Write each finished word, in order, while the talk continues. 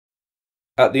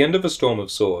At the end of A Storm of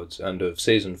Swords and of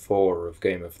Season 4 of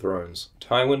Game of Thrones,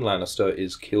 Tywin Lannister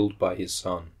is killed by his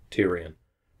son, Tyrion.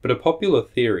 But a popular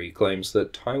theory claims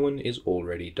that Tywin is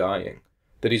already dying,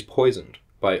 that he's poisoned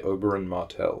by Oberyn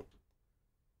Martell.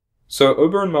 So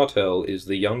Oberyn Martell is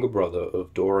the younger brother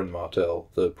of Doran Martell,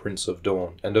 the Prince of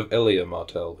Dorne, and of Elia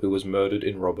Martell, who was murdered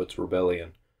in Robert's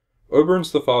Rebellion.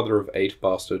 Oberyn's the father of 8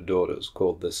 bastard daughters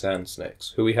called the Sand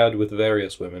Snakes, who he had with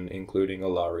various women including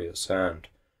Ellaria Sand.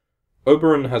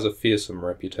 Oberyn has a fearsome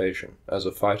reputation as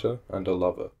a fighter and a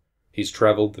lover. He's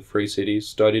travelled the Free Cities,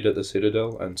 studied at the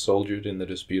Citadel, and soldiered in the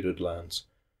Disputed Lands.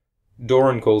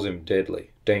 Doran calls him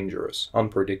deadly, dangerous,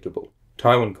 unpredictable.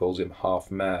 Tywin calls him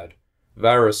half-mad.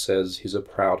 Varys says he's a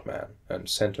proud man and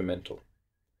sentimental.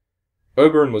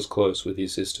 Oberyn was close with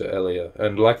his sister Elia,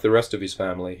 and like the rest of his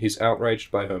family, he's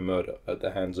outraged by her murder at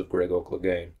the hands of Gregor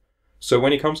Clegane. So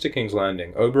when he comes to King's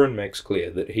Landing, Oberyn makes clear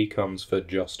that he comes for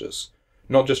justice.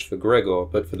 Not just for Gregor,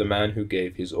 but for the man who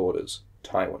gave his orders,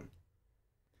 Tywin.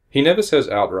 He never says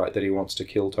outright that he wants to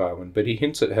kill Tywin, but he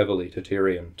hints it heavily to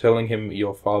Tyrion, telling him,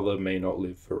 "Your father may not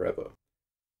live forever."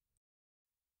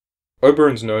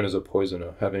 Oberyn's known as a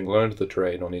poisoner, having learned the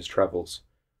trade on his travels.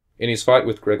 In his fight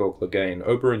with Gregor Clegane,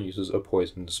 Oberyn uses a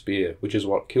poisoned spear, which is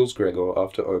what kills Gregor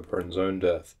after Oberyn's own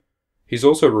death. He's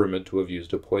also rumoured to have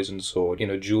used a poisoned sword in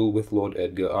a duel with Lord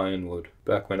Edgar Ironwood,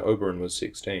 back when Oberyn was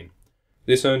 16.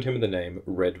 This earned him the name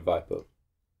Red Viper.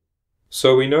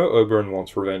 So we know Oberyn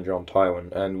wants revenge on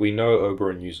Tywin, and we know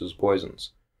Oberyn uses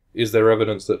poisons. Is there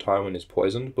evidence that Tywin is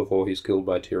poisoned before he's killed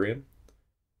by Tyrion?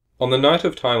 On the night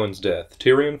of Tywin's death,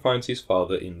 Tyrion finds his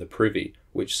father in the privy,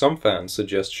 which some fans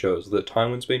suggest shows that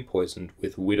Tywin's been poisoned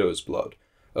with widow's blood,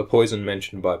 a poison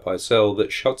mentioned by Pycelle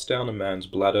that shuts down a man's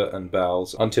bladder and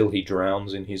bowels until he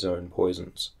drowns in his own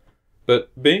poisons. But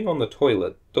being on the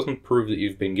toilet doesn't prove that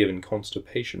you've been given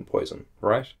constipation poison,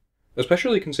 right?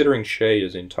 Especially considering Shae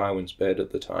is in Tywin's bed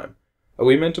at the time. Are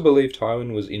we meant to believe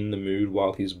Tywin was in the mood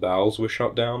while his bowels were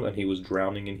shut down and he was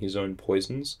drowning in his own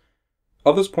poisons?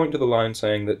 Others point to the line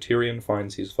saying that Tyrion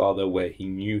finds his father where he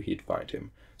knew he'd find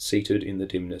him, seated in the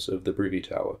dimness of the Privy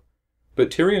Tower. But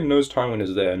Tyrion knows Tywin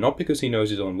is there, not because he knows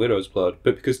his own widow's blood,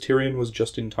 but because Tyrion was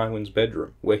just in Tywin's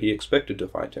bedroom, where he expected to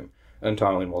find him, and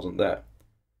Tywin wasn't there.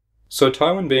 So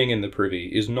Tywin being in the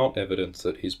Privy is not evidence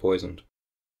that he's poisoned.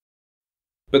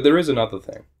 But there is another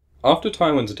thing. After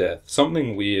Tywin's death,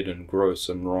 something weird and gross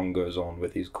and wrong goes on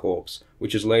with his corpse,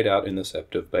 which is laid out in the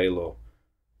Sept of Baelor.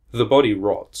 The body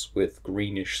rots, with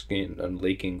greenish skin and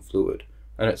leaking fluid,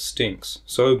 and it stinks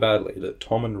so badly that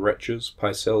Tommen retches,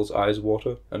 Pycelle's eyes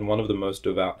water, and one of the most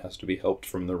devout has to be helped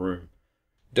from the room.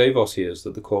 Davos hears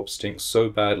that the corpse stinks so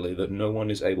badly that no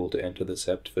one is able to enter the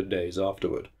Sept for days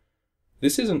afterward.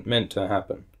 This isn't meant to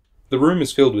happen. The room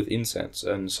is filled with incense,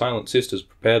 and Silent Sisters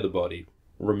prepare the body,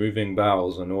 removing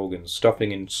bowels and organs,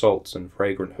 stuffing in salts and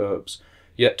fragrant herbs,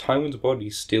 yet Tywin's body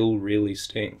still really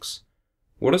stinks.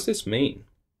 What does this mean?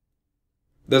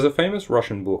 There's a famous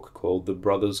Russian book called The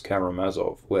Brothers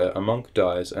Karamazov, where a monk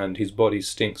dies and his body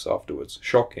stinks afterwards,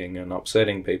 shocking and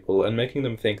upsetting people and making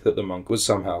them think that the monk was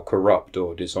somehow corrupt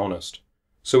or dishonest.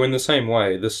 So in the same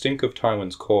way, the stink of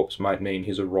Tywin's corpse might mean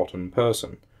he's a rotten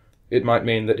person. It might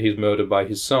mean that his murder by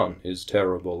his son is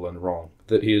terrible and wrong,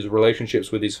 that his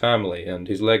relationships with his family and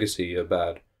his legacy are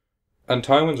bad. And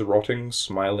Tywin's rotting,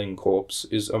 smiling corpse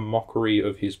is a mockery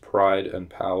of his pride and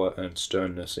power and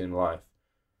sternness in life.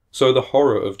 So the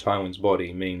horror of Tywin's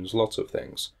body means lots of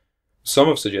things. Some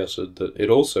have suggested that it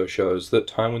also shows that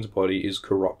Tywin's body is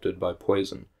corrupted by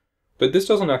poison. But this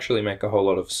doesn't actually make a whole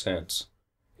lot of sense.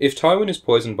 If Tywin is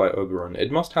poisoned by Oberyn,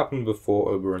 it must happen before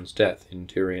Oberyn's death in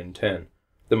Tyrion 10.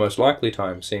 The most likely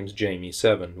time seems Jaime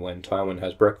 7, when Tywin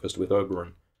has breakfast with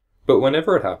Oberyn. But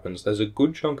whenever it happens, there's a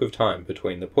good chunk of time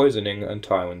between the poisoning and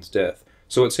Tywin's death,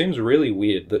 so it seems really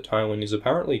weird that Tywin is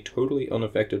apparently totally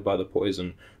unaffected by the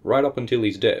poison right up until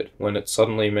he's dead, when it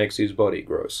suddenly makes his body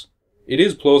gross. It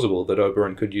is plausible that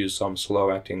Oberyn could use some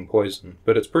slow-acting poison,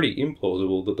 but it's pretty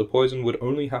implausible that the poison would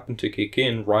only happen to kick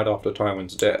in right after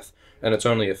Tywin's death, and its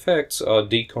only effects are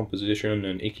decomposition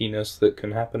and ickiness that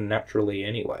can happen naturally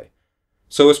anyway.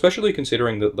 So especially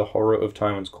considering that the horror of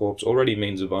Tywin's corpse already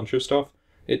means a bunch of stuff,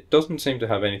 it doesn't seem to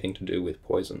have anything to do with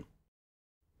poison.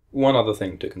 One other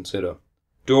thing to consider.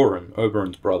 Doran,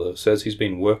 Oberyn's brother, says he's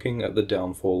been working at the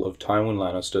downfall of Tywin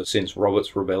Lannister since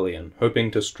Robert's Rebellion,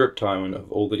 hoping to strip Tywin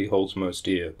of all that he holds most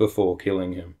dear before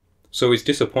killing him. So he's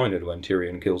disappointed when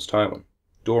Tyrion kills Tywin.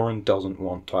 Doran doesn't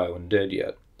want Tywin dead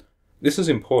yet. This is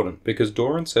important because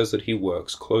Doran says that he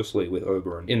works closely with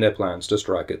Oberyn in their plans to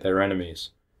strike at their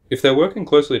enemies. If they're working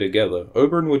closely together,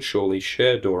 Oberyn would surely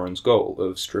share Doran's goal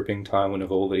of stripping Tywin of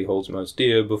all that he holds most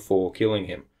dear before killing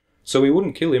him. so he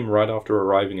wouldn't kill him right after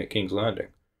arriving at King's Landing.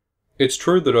 It's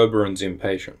true that Oberyn's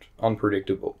impatient,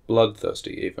 unpredictable,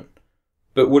 bloodthirsty even.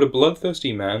 But would a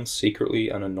bloodthirsty man secretly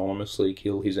and anonymously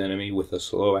kill his enemy with a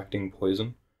slow-acting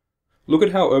poison? Look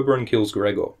at how Oberyn kills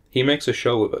Gregor. He makes a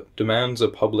show of it, demands a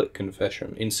public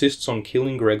confession, insists on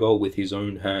killing Gregor with his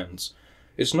own hands.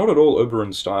 It's not at all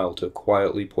Oberyn's style to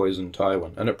quietly poison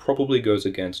Tywin, and it probably goes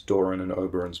against Doran and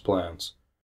Oberyn's plans.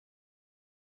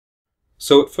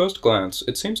 So at first glance,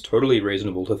 it seems totally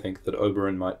reasonable to think that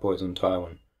Oberyn might poison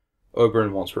Tywin.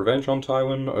 Oberyn wants revenge on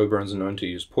Tywin, Oberyn's known to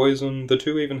use poison, the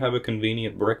two even have a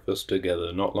convenient breakfast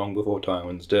together not long before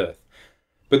Tywin's death.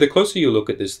 But the closer you look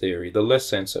at this theory, the less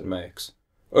sense it makes.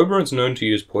 Oberyn's known to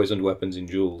use poisoned weapons in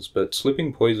duels, but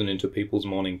slipping poison into people's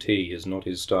morning tea is not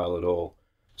his style at all.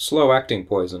 Slow-acting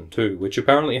poison, too, which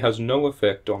apparently has no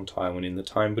effect on Tywin in the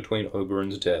time between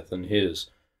Oberyn's death and his.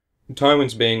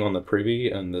 Tywin's being on the privy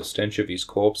and the stench of his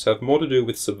corpse have more to do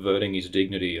with subverting his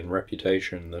dignity and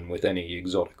reputation than with any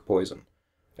exotic poison.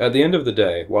 At the end of the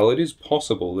day, while it is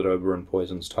possible that Oberyn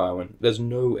poisons Tywin, there's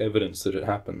no evidence that it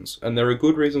happens, and there are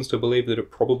good reasons to believe that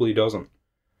it probably doesn't.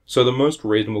 So the most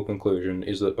reasonable conclusion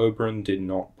is that Oberyn did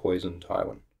not poison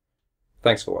Tywin.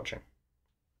 Thanks for watching.